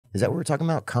Is that what we're talking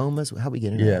about? Comas? How we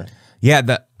get into that?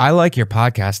 Yeah, I like your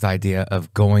podcast idea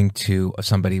of going to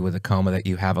somebody with a coma that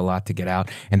you have a lot to get out,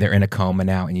 and they're in a coma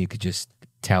now, and you could just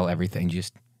tell everything.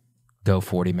 Just go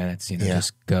 40 minutes,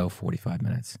 just go 45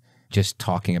 minutes, just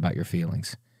talking about your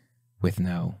feelings with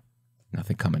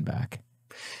nothing coming back.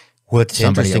 Well, it's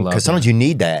interesting because sometimes you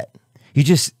need that. You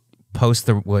just post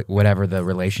whatever the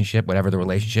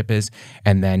relationship is,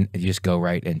 and then you just go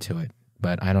right into it.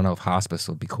 But I don't know if hospice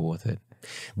will be cool with it.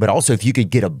 But also, if you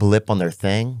could get a blip on their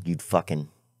thing,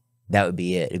 that would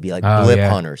be it. It'd be like blip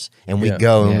hunters. And we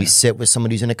go and we sit with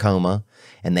somebody who's in a coma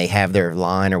and they have their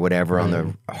line or whatever on their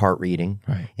heart reading.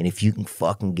 Right. And if you can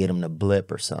fucking get them to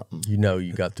blip or something.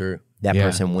 You got through. That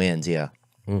person wins,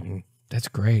 That's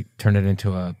great. Turn it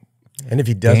into a And if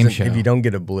he doesn't, if you don't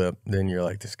get a blip, then you're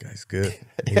like, this guy's good.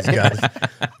 This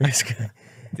guy.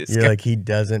 You're like, he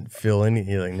doesn't feel any.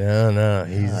 You're like, no,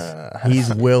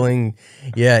 he's willing.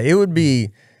 Yeah, it would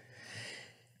be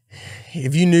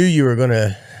if you knew you were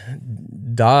gonna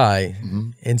die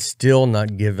and still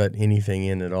not give it anything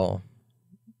in at all.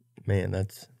 Man,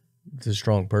 it's a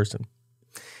strong person.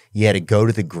 Yeah, to go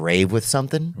to the grave with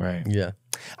something. Right. Yeah.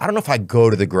 I don't know if I go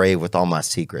to the grave with all my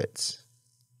secrets.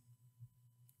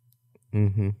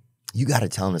 Mm-hmm. You got to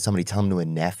tell them to somebody. Tell them to a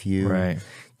nephew. Right.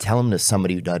 Tell them to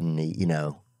somebody who doesn't need,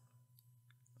 A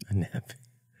nephew.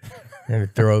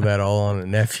 And throw that all on a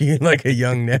nephew, like a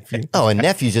young nephew. Oh, a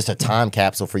nephew's just a time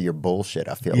capsule for your bullshit,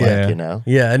 I feel like,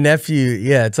 Yeah, a nephew,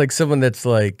 it's like someone that's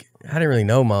like, I didn't really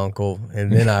know my uncle,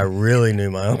 and then I really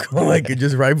knew my uncle. Like,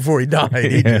 just right before he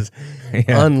died, he just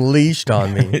unleashed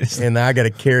on me, and I got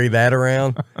to carry that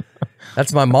around.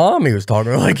 That's my mom he was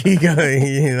talking about. Like,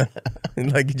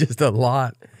 like just a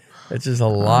lot. It's just a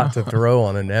lot to throw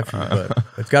on a nephew, but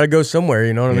it's got to go somewhere,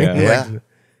 you know what I mean?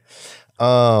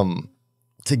 Yeah.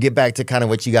 To get back to kind of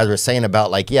what you guys were saying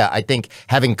about, like, I think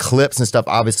having clips and stuff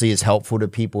obviously is helpful to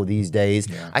people these days.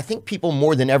 Yeah. I think people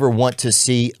more than ever want to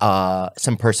see a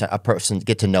person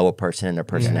get to know a person and their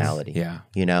personality. Yes.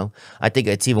 Yeah. I think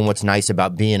it's even what's nice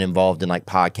about being involved in like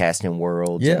podcasting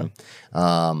worlds. Yeah.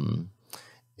 And,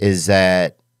 is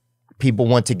that people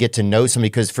want to get to know somebody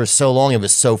because for so long it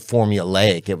was so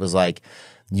formulaic. It was like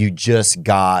you just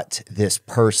got this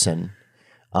person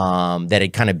that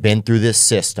had kind of been through this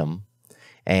system.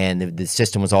 And the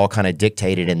system was all kind of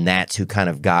dictated, and that's who kind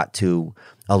of got to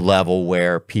a level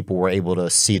where people were able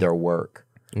to see their work.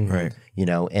 Right.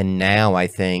 And now I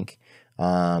think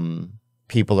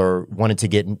people are wanting to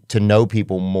get to know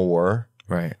people more.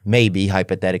 Right. Maybe,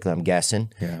 hypothetically, I'm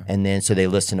guessing. Yeah. And then so they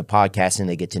listen to podcasts and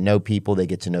they get to know people. They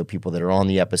get to know people that are on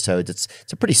the episodes. It's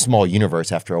a pretty small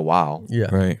universe after a while.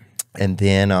 Yeah. Right. And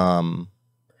then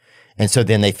and so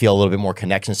then they feel a little bit more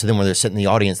connection. So then when they're sitting in the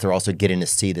audience, they're also getting to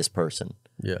see this person.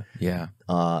 Yeah. Yeah.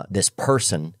 This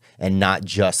person and not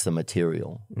just the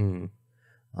material. Mm.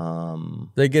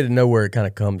 They get to know where it kind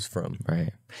of comes from.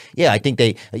 Right. Yeah, I think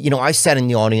they, I sat in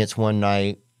the audience one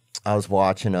night. I was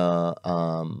watching a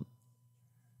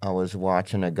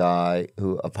guy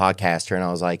a podcaster, and I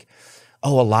was like,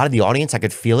 oh, a lot of the audience, I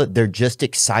could feel it. They're just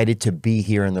excited to be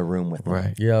here in the room with them.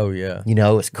 Right. Yeah, oh, yeah.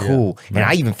 It's cool. Yeah. And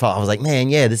I even felt, I was like, man,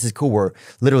 this is cool. We're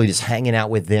literally just hanging out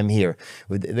with them here.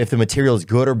 If the material is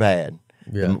good or bad,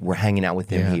 we're hanging out with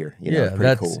them here. It's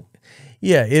pretty cool.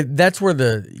 Yeah, that's where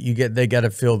they got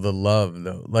to feel the love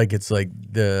though. Like it's like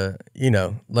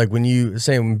like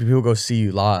when people go see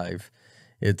you live,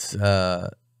 it's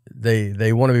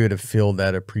they want to be able to feel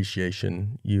that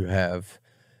appreciation you have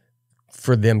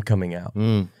for them coming out.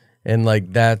 And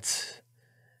that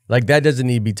doesn't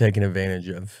need to be taken advantage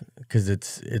of because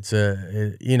it's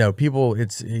people,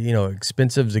 it's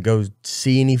expensive to go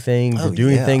see anything, to do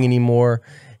anything anymore.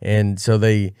 And so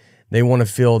they want to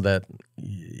feel that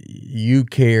you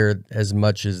care as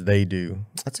much as they do.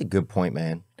 That's a good point,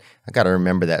 man. I got to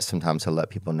remember that sometimes to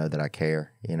let people know that I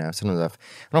care. Sometimes I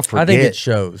don't forget. I think it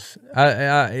shows.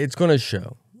 It's going to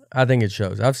show. I think it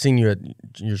shows. I've seen you at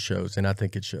your shows, and I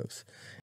think it shows.